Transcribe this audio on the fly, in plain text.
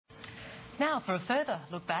Now for a further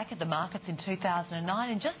look back at the markets in 2009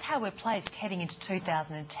 and just how we're placed heading into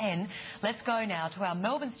 2010, let's go now to our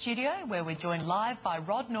Melbourne studio where we're joined live by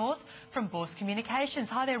Rod North from Bourse Communications.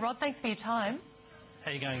 Hi there, Rod. Thanks for your time. How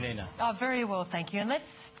are you going, Nina? Oh, very well, thank you. And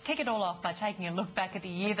let's kick it all off by taking a look back at the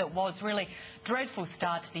year that was. Really dreadful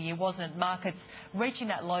start to the year, wasn't it? Markets reaching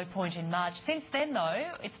that low point in March. Since then, though,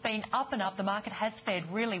 it's been up and up. The market has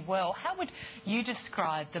fared really well. How would you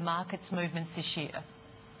describe the market's movements this year?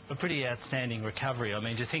 A pretty outstanding recovery. I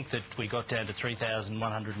mean, to think that we got down to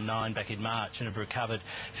 3,109 back in March and have recovered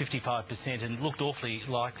 55% and looked awfully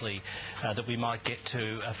likely that we might get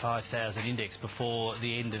to a 5,000 index before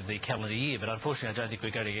the end of the calendar year. But unfortunately, I don't think we're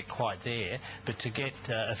going to get quite there. But to get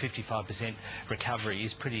a 55% recovery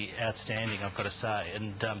is pretty outstanding, I've got to say.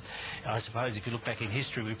 And I suppose if you look back in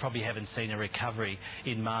history, we probably haven't seen a recovery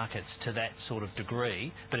in markets to that sort of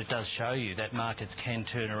degree. But it does show you that markets can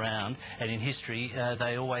turn around. And in history,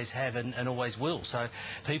 they always have and always will. So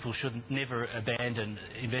people should never abandon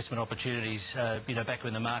investment opportunities, back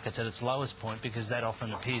when the market's at its lowest point, because that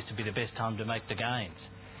often appears to be the best time to make the gains.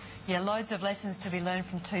 Yeah, loads of lessons to be learned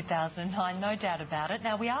from 2009, no doubt about it.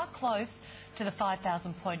 Now, we are close to the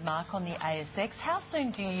 5,000 point mark on the ASX. How soon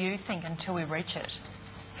do you think until we reach it?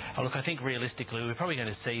 Oh, look, I think realistically we're probably going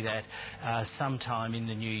to see that sometime in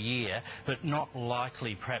the new year, but not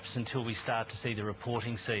likely perhaps until we start to see the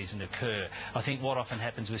reporting season occur. I think what often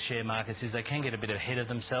happens with share markets is they can get a bit ahead of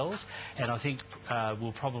themselves, and I think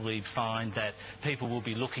we'll probably find that people will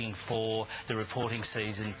be looking for the reporting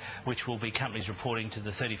season, which will be companies reporting to the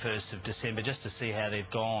 31st of December, just to see how they've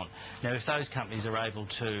gone. Now, if those companies are able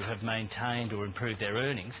to have maintained or improved their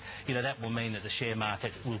earnings, that will mean that the share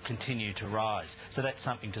market will continue to rise. So that's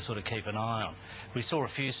something to sort of keep an eye on. We saw a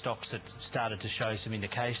few stocks that started to show some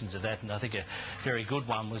indications of that, and I think a very good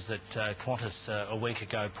one was that Qantas a week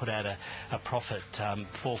ago put out a profit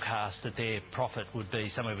forecast that their profit would be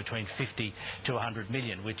somewhere between 50 to 100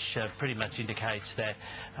 million, which pretty much indicates that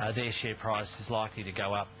their share price is likely to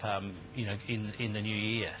go up in the new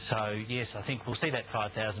year. So yes, I think we'll see that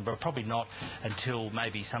 5,000, but probably not until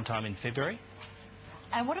maybe sometime in February.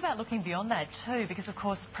 And what about looking beyond that too? Because, of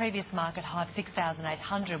course, previous market high of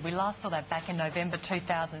 6,800, we last saw that back in November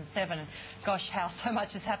 2007. And gosh, how so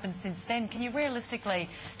much has happened since then. Can you realistically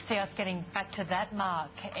see us getting back to that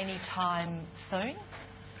mark anytime soon?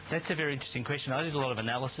 That's a very interesting question. I did a lot of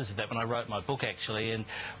analysis of that when I wrote my book, actually, and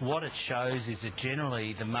what it shows is that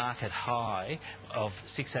generally the market high of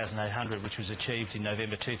 6,800, which was achieved in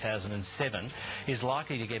November 2007, is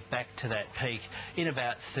likely to get back to that peak in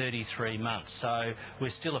about 33 months. So we're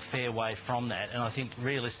still a fair way from that, and I think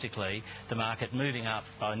realistically the market moving up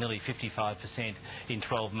by nearly 55% in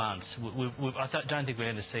 12 months, I don't think we're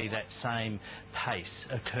going to see that same pace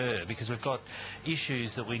occur, because we've got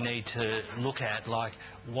issues that we need to look at, like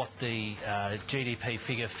what the GDP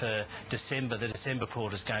figure for December, the December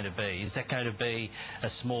quarter, is going to be. Is that going to be a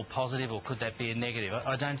small positive, or could that be a negative?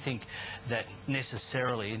 I don't think that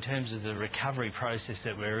necessarily, in terms of the recovery process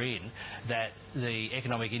that we're in, that the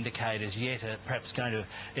economic indicators yet are perhaps going to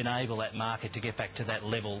enable that market to get back to that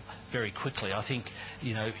level very quickly. I think,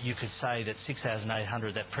 you could say that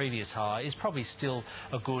 6,800, that previous high, is probably still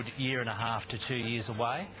a good year and a half to 2 years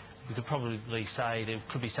away. We could probably say there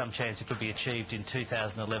could be some chance it could be achieved in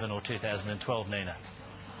 2011 or 2012, Nina.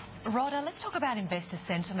 Rod, let's talk about investor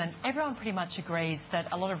sentiment. Everyone pretty much agrees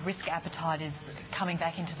that a lot of risk appetite is coming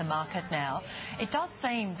back into the market now. It does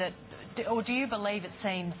seem that, or do you believe it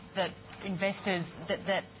seems that investors,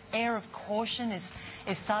 that air of caution is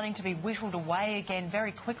starting to be whittled away again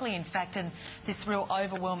very quickly, in fact, and this real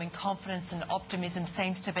overwhelming confidence and optimism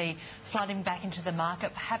seems to be flooding back into the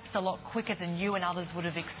market, perhaps a lot quicker than you and others would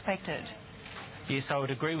have expected? Yes, I would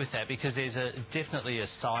agree with that, because there's definitely a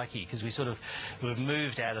psyche, because we've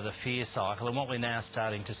moved out of the fear cycle, and what we're now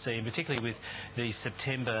starting to see, and particularly with the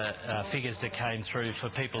September figures that came through for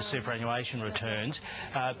people's superannuation returns,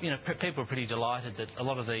 people are pretty delighted that a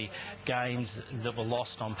lot of the gains that were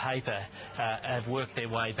lost on paper have worked their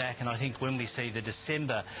way back, and I think when we see the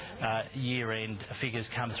December year-end figures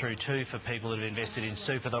come through too for people that have invested in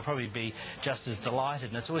super, they'll probably be just as delighted.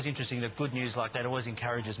 And it's always interesting that good news like that always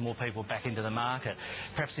encourages more people back into the market.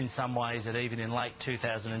 Perhaps in some ways that even in late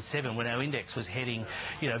 2007, when our index was heading,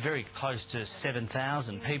 very close to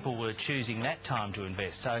 7,000, people were choosing that time to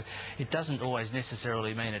invest. So it doesn't always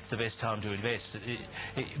necessarily mean it's the best time to invest.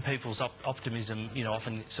 People's optimism,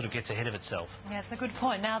 often sort of gets ahead of itself. Yeah, it's a good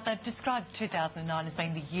point. Now, they've described 2009 as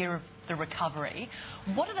being the year of the recovery.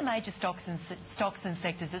 What are the major stocks and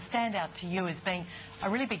sectors that stand out to you as being a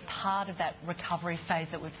really big part of that recovery phase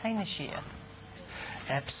that we've seen this year?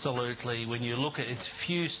 Absolutely. When you look at it's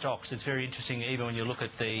few stocks, it's very interesting. Even when you look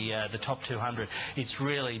at the top 200, it's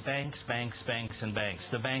really banks, banks, banks, and banks.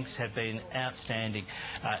 The banks have been outstanding.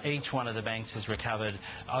 Each one of the banks has recovered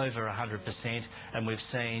over 100%, and we've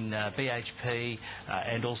seen BHP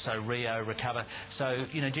and also Rio recover. So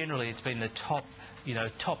generally it's been the top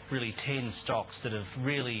really 10 stocks that have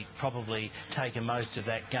really probably taken most of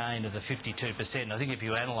that gain of the 52%. I think if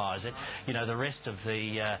you analyse it, the rest of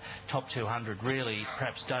the top 200 really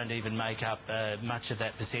perhaps don't even make up much of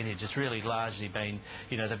that percentage. It's really largely been,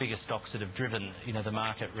 the biggest stocks that have driven, the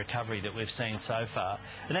market recovery that we've seen so far.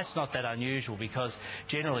 And that's not that unusual, because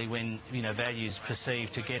generally when, value's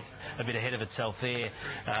perceived to get a bit ahead of itself there,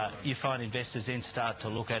 you find investors then start to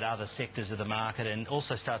look at other sectors of the market and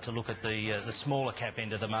also start to look at the smaller cap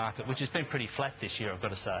end of the market, which has been pretty flat this year, I've got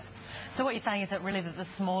to say. So what you're saying is that really that the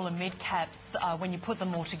smaller mid caps, when you put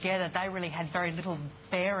them all together, they really had very little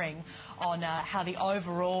bearing on how the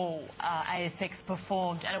overall ASX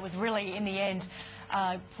performed, and it was really in the end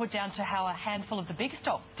put down to how a handful of the big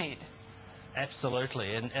stocks did.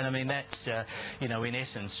 Absolutely, and I mean that's in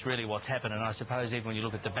essence really what's happened. And I suppose even when you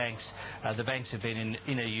look at the banks have been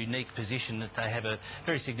in a unique position that they have a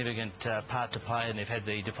very significant part to play, and they've had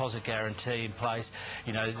the deposit guarantee in place.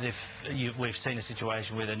 We've seen a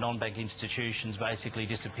situation where the non-bank institutions basically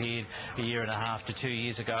disappeared a year and a half to 2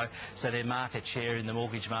 years ago, so their market share in the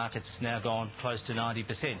mortgage market's now gone close to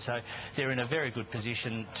 90%. So they're in a very good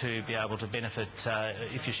position to be able to benefit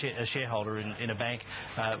if you're a shareholder in a bank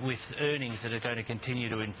with earnings that are going to continue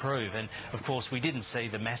to improve. And of course we didn't see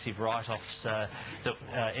the massive write-offs that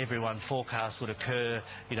everyone forecast would occur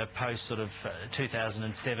post sort of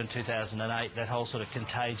 2007, 2008. That whole sort of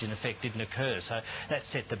contagion effect didn't occur, so that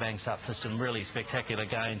set the banks up for some really spectacular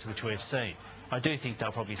gains which we've seen. I do think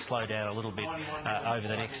they'll probably slow down a little bit over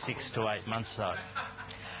the next 6 to 8 months though.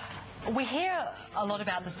 We hear a lot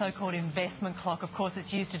about the so-called investment clock. Of course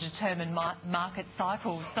it's used to determine market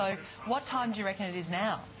cycles, so what time do you reckon it is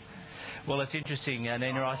now? Well, it's interesting,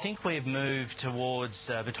 Nina. I think we've moved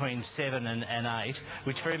towards between 7 and 8,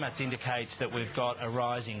 which very much indicates that we've got a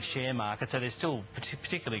rising share market. So there's still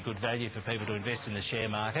particularly good value for people to invest in the share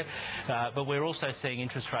market. But we're also seeing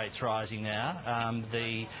interest rates rising now.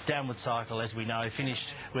 The downward cycle, as we know,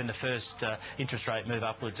 finished when the first interest rate move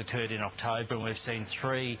upwards occurred in October, and we've seen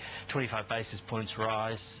 3 25 basis points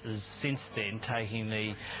rise since then, taking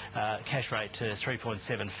the cash rate to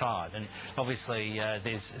 3.75. And obviously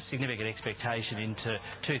there's significant expectation into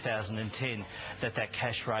 2010 that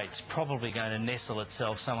cash rate's probably going to nestle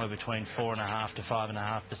itself somewhere between 4.5% to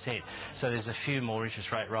 5.5%. So there's a few more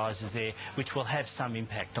interest rate rises there, which will have some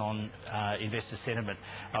impact on investor sentiment,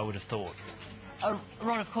 I would have thought.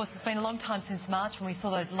 Rod, of course, it's been a long time since March when we saw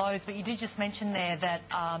those lows, but you did just mention there that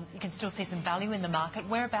you can still see some value in the market.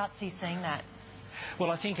 Whereabouts are you seeing that?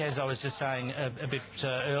 Well, I think, as I was just saying a bit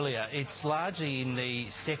earlier, it's largely in the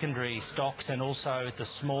secondary stocks and also at the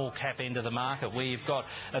small cap end of the market, where you've got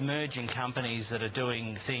emerging companies that are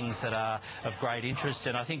doing things that are of great interest.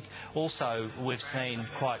 And I think also we've seen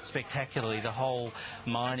quite spectacularly the whole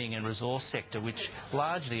mining and resource sector, which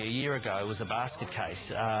largely a year ago was a basket case,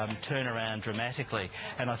 turn around dramatically.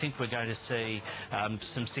 And I think we're going to see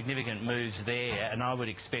some significant moves there. And I would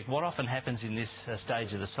expect what often happens in this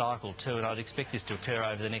stage of the cycle too, and I'd expect this to occur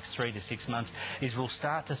over the next 3 to 6 months, is we'll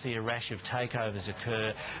start to see a rash of takeovers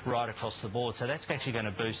occur right across the board. So that's actually going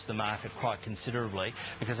to boost the market quite considerably,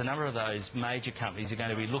 because a number of those major companies are going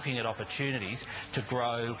to be looking at opportunities to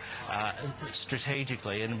grow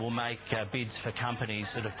strategically, and will make bids for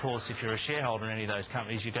companies that, of course, if you're a shareholder in any of those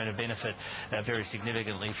companies, you're going to benefit very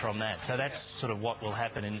significantly from that. So that's sort of what will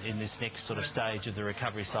happen in this next sort of stage of the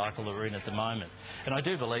recovery cycle that we're in at the moment. And I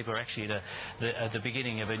do believe we're actually at the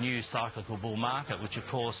beginning of a new cyclical bull market, which of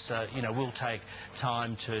course will take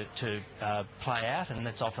time to play out, and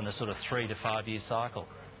that's often a sort of 3 to 5 year cycle.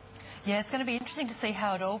 Yeah, it's going to be interesting to see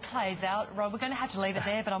how it all plays out. Rob, we're going to have to leave it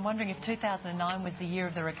there, but I'm wondering if 2009 was the year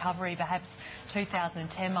of the recovery, perhaps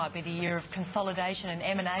 2010 might be the year of consolidation and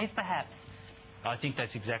M&As perhaps. I think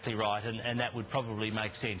that's exactly right, and that would probably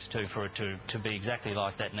make sense too, for it to be exactly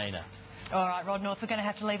like that, Nina. All right, Rod North, we're going to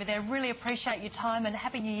have to leave it there. Really appreciate your time, and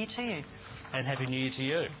Happy New Year to you. And Happy New Year to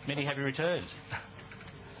you. Many happy returns.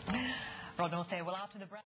 Rod North there. Well, after the break...